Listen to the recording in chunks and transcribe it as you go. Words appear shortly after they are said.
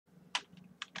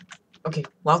Okay,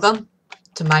 welcome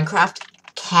to Minecraft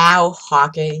Cow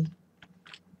Hockey.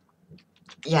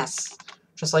 Yes,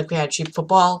 just like we had sheep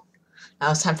football,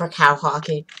 now it's time for cow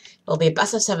hockey. It'll be a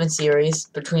best of 7 series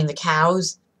between the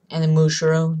cows and the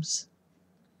mushrooms.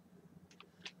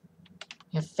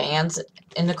 We have fans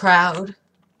in the crowd.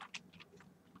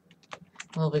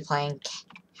 We'll be playing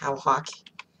cow hockey.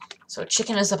 So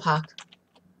chicken is a puck.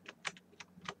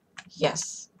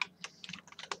 Yes.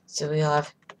 So we'll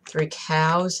have 3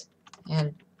 cows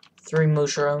and 3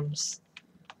 mushrooms.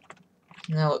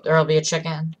 No, there'll be a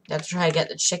chicken. You have to try to get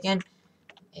the chicken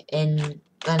in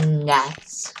the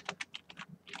nets.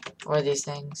 Or these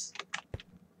things.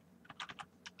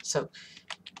 So,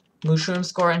 mushrooms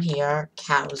score in here,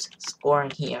 cows score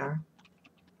in here.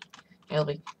 It'll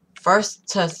be first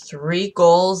to 3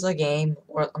 goals a game,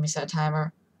 or let me set a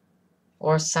timer.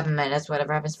 Or 7 minutes,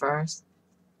 whatever happens first.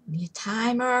 Give me a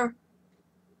timer.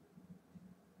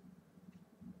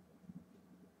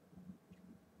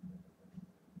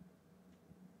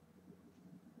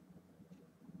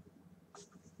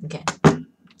 Okay.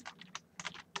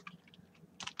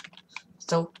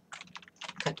 So,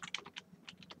 okay.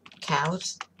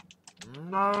 Cows.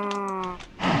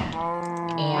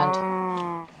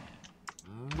 And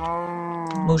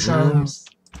mushrooms.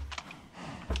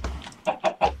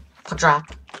 Puck drop.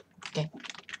 Okay.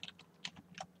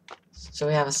 So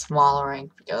we have a smaller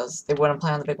rink because they wouldn't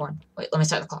play on the big one. Wait, let me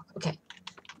start the clock. Okay.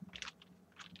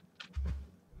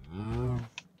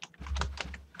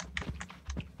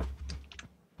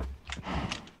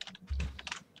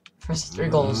 First 3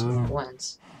 goals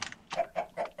wins.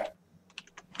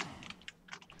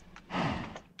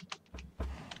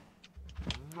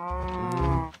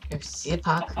 Okay, see the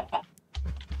puck.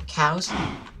 Cows.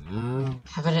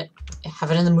 Have it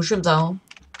in the mushroom zone.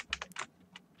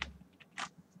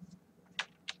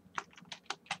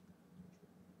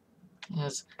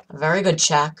 It's a very good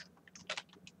check.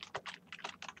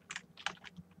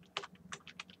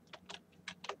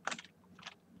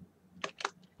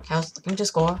 Cows looking to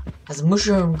score as the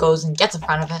mushroom goes and gets in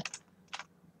front of it.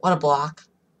 What a block.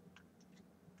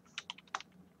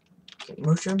 Okay,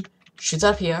 mushroom shoots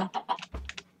up here.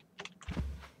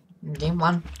 Game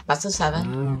 1, best of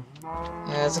 7.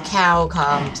 As a cow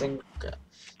comes and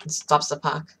stops the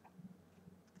puck.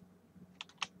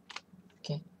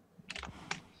 Okay.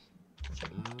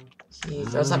 He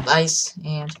throws up ice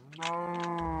and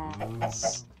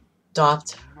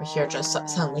stopped. Right here, just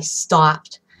suddenly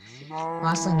stopped.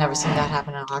 Honestly, never seen that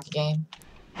happen in a hockey game.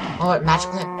 Oh, it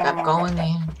magically kept going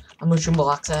and a mushroom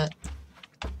blocks it.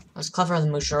 It was clever of the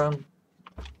mushroom.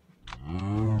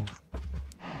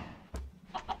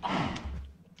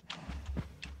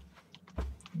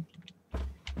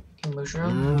 Okay,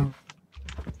 mushroom.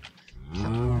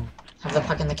 Have the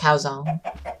puck in the cow zone.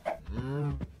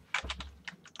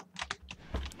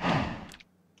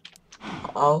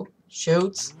 Oh,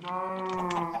 shoots.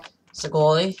 It's a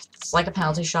goalie. It's like a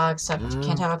penalty shot, except you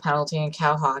can't have a penalty in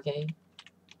cow hockey.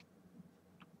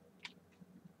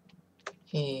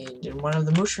 Okay, did one of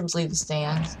the mushrooms leave the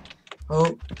stands?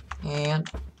 Oh, and...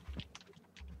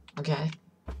 okay.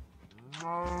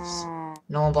 No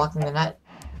one blocking the net.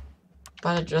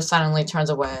 But it just suddenly turns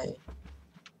away.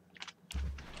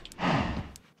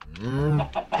 Okay,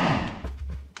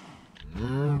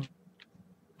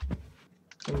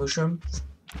 mushroom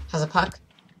has a puck.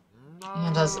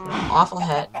 And does an awful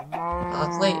hit.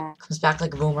 Luckily, it comes back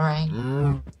like a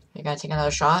boomerang. You gotta take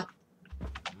another shot.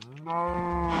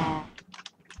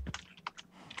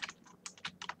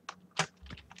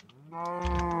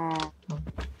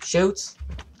 Shoots.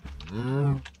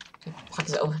 Okay, puck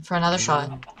is open for another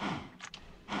shot.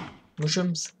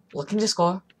 Mushrooms looking to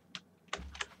score.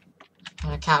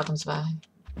 And a cow comes by.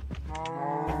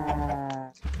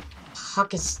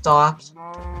 Puck is stopped.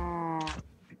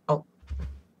 Oh.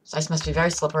 This ice must be very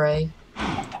slippery.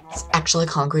 It's actually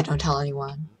concrete, don't tell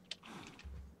anyone.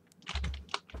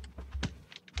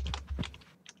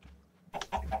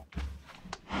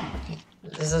 Okay.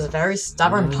 This is a very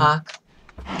stubborn puck.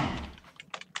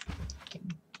 Okay.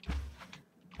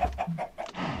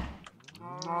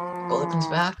 Goalie comes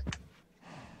back.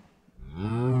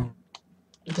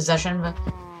 Possession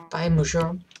by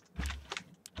mushroom.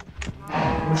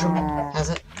 Mushroom has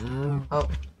it. Oh.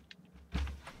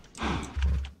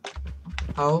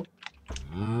 Oh.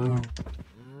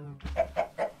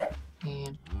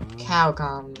 And cow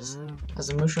comes as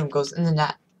the mushroom goes in the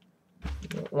net.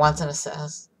 Wants an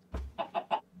assist.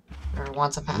 Or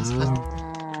wants a pass, but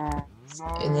it's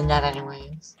in the net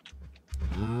anyways.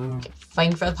 Okay,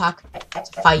 fighting for the puck. It's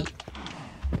a fight.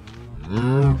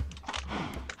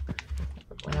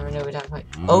 We never knew we'd have a fight.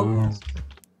 Oh!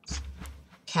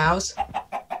 Cows.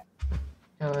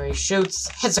 Where he shoots,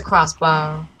 hits a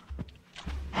crossbar.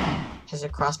 Hits a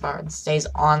crossbar and stays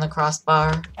on the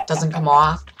crossbar. Doesn't come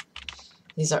off.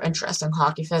 These are interesting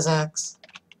hockey physics.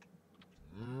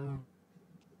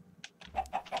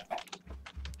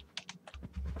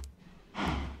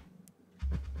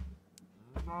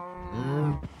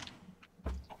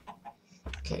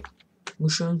 Okay,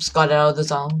 Mushrooms got out of the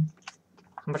zone.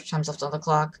 How much time's left on the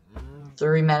clock?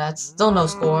 3 minutes. Still no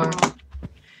score.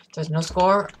 There's no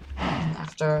score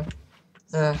after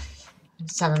the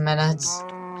 7 minutes.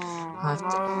 I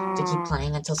have to keep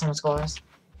playing until someone scores.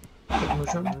 Okay,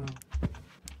 Mushroom.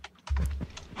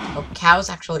 Oh, cows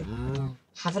actually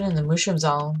have it in the mushroom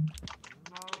zone.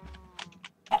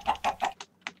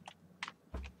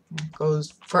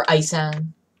 Goes for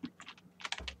icing.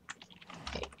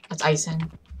 Okay, that's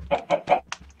icing.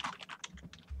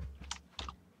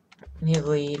 Need a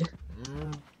lead.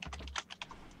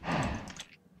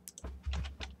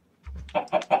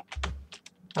 That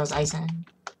was icing.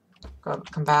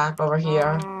 Come back over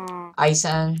here.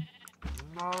 Icing.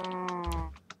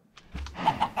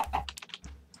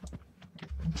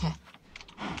 Okay.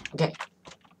 Okay.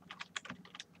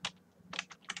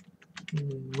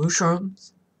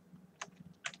 Mushrooms.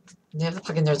 They have the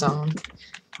puck in their zone.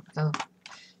 So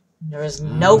there is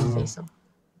no face-off.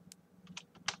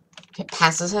 Okay,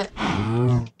 passes it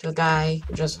to a guy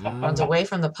who just runs away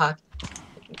from the puck.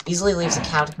 Easily leaves a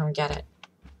cow to come get it.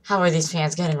 How are these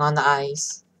fans getting on the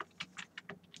ice?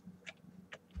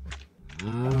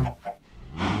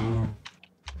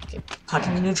 Okay, puck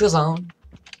in the neutral zone.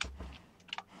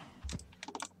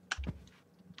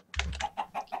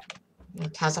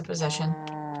 Cows up possession.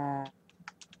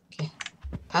 Okay,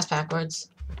 pass backwards.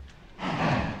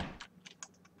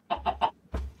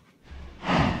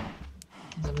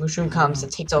 The mushroom comes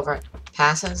and takes over it.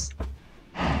 Passes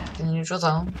in the neutral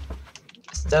zone.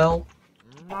 Still.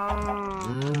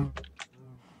 You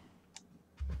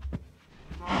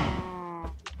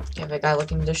have a guy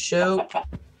looking to shoot.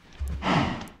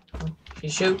 He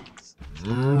shoots.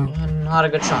 And not a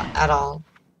good shot at all.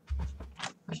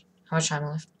 How much time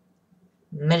left?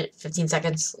 Minute 15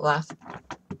 seconds left.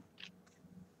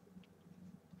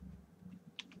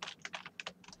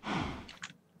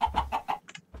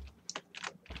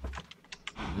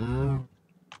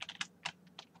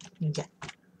 Okay.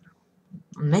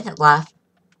 A minute left.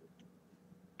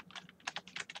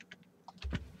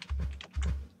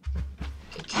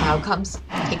 Okay, cow comes,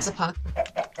 takes a puck.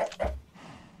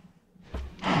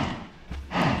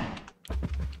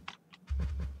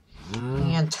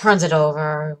 And turns it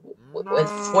over with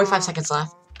 45 seconds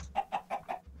left.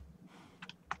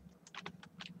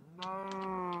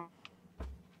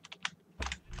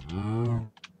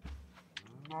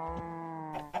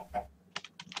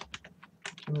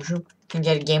 Mushroom can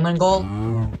get a game-winning goal.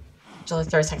 There's only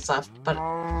 30 seconds left, but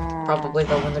probably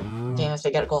they'll win the game if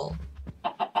they get a goal.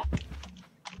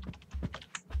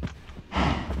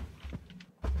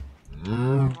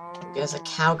 Because a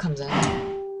cow comes in.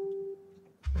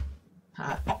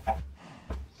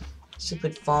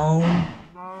 Stupid phone.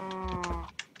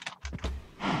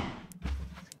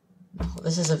 Oh,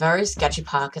 this is a very sketchy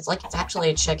puck. It's like it's actually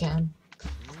a chicken,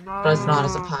 but it's not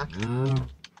as a puck.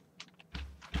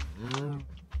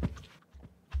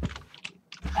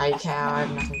 Hi, cow. I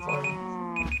have nothing for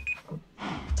you.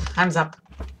 Time's up.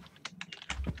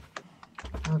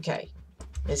 Okay.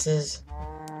 This is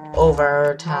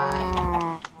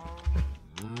overtime.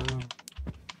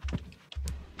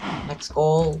 Next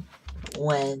goal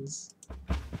wins.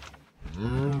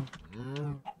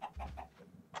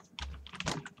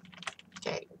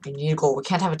 Okay, we need a goal. We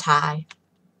can't have a tie.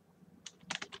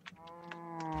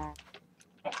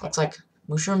 Looks like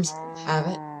Mushrooms have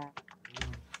it.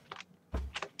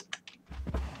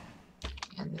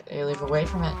 And they leave away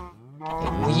from it.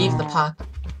 They leave the puck.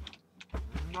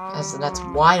 As the net's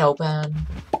wide open.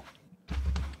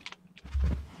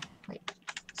 Wait,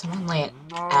 someone lay an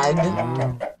egg?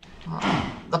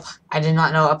 I did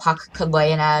not know a puck could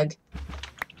lay an egg.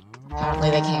 Apparently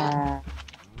they can.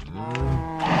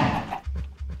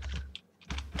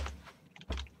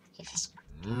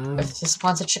 If this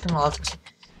spawns a chicken, we'll have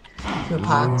 2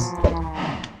 pucks.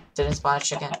 Didn't spawn a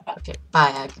chicken. Okay,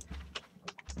 bye egg.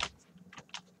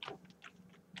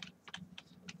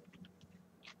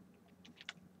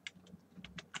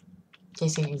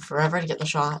 It's taking forever to get the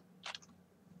shot.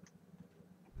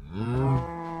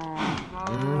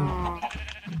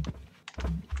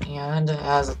 And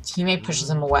as a teammate pushes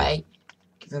him away,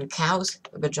 giving the cows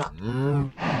a good job.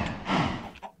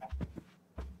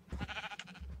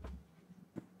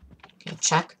 Okay,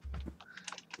 check.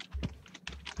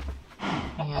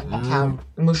 And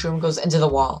the mushroom goes into the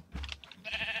wall.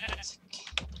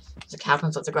 The cow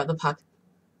comes up to grab the puck.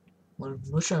 When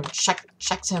Mushroom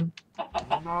checks him.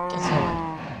 Gets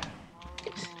him.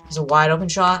 There's a wide open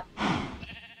shot.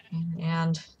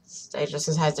 And they just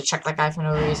decides to check that guy for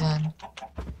no reason.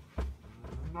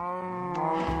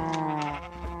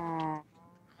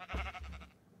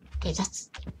 Okay, that's...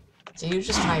 So you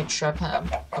just try to trip him.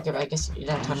 Okay, but I guess you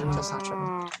didn't touch him, so it's not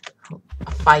tripping.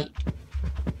 A fight.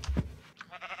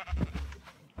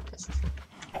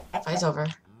 Fight's over.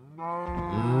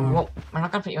 Well, we're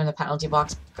not gonna put you in the penalty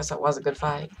box because that was a good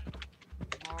fight.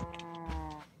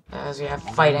 As we have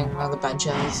fighting on the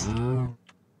benches.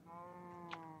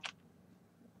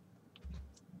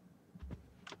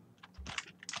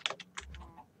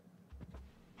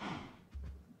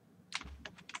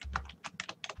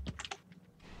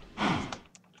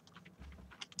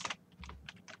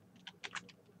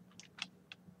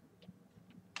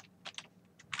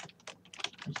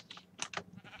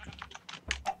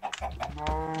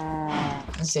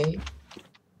 Let's see.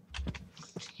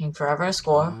 Taking forever to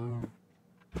score.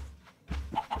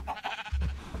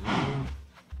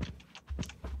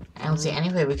 I don't see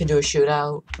any way we could do a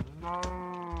shootout.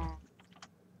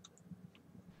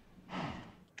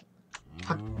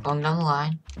 Puck going down the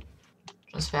line.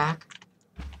 Just back.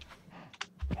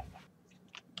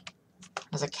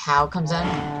 As a cow comes in.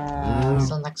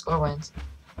 So the next score wins.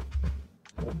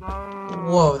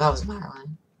 Whoa, that was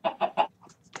violent.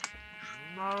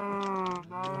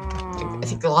 I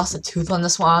think they lost a tooth on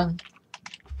this one.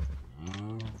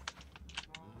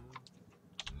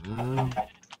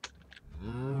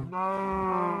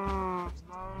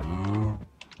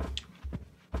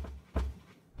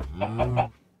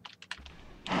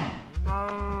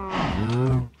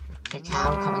 Okay,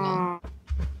 cow coming in.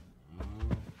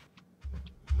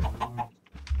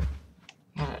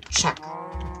 Gotta check.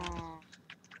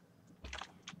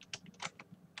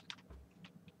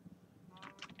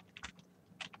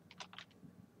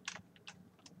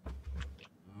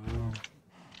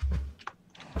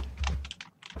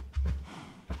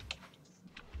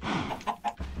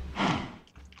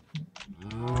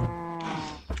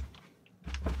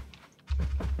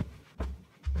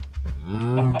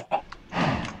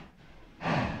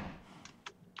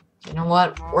 You know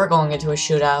what? We're going into a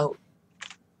shootout.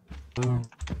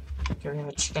 Here we have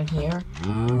a chicken here.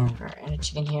 And a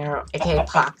chicken here, aka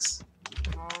Pox.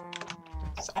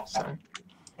 Sorry.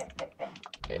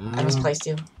 I misplaced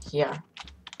you. Here.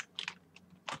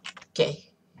 Okay.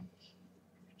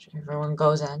 Everyone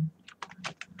goes in.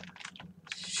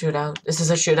 Shootout. This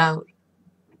is a shootout.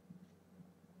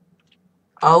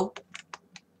 Oh.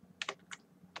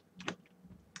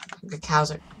 The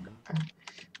cows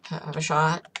have a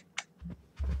shot.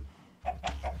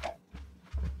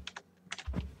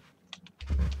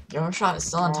 Your shot is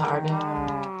still on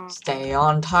target. Stay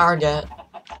on target.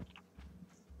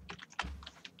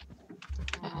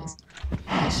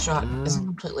 His shot isn't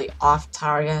completely off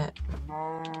target.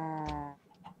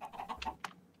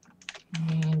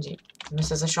 And he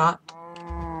misses a shot.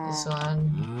 This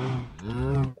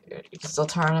one. You can still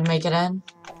turn and make it in.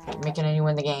 Make it in, you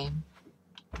win the game.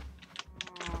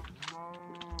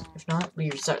 If not, we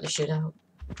restart the shootout.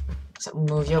 Except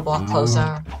move your block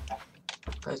closer.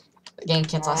 Because the game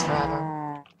can't last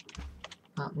forever.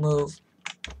 Move.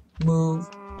 Move.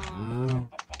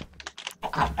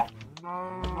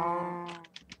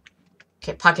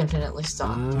 Okay, puck infinitely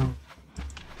stopped.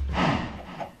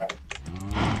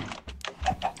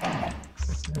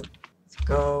 So, let's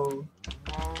go.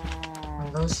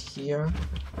 One goes here.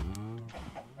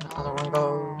 The other one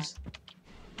goes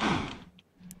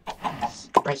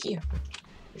right here.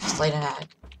 We're just laid an egg.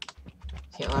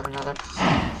 Okay, we'll have another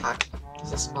puck.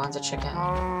 This spawns a chicken.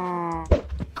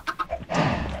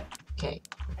 Okay.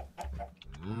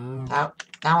 That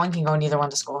one can go neither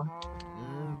one to score.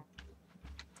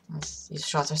 These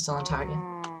shots are still on target.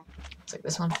 It's like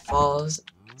this one follows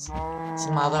its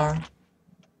mother.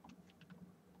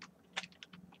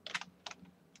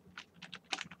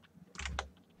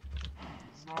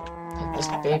 Like this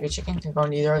baby chicken can go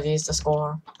neither of these to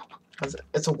score. Because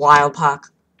it's a wild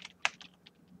puck.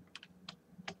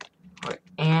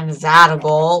 And is that a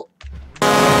goal? 4,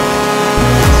 3,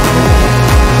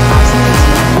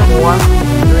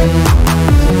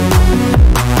 2.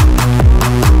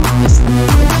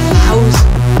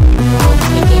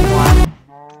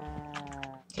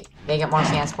 Okay, they get more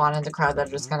fans spawn in the crowd that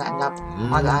are just gonna end up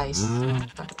on the ice.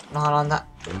 But not on the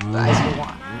ice we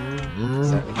want.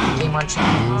 So game 1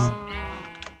 champions.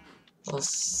 We'll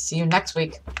see you next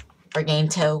week for game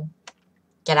 2.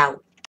 Get out.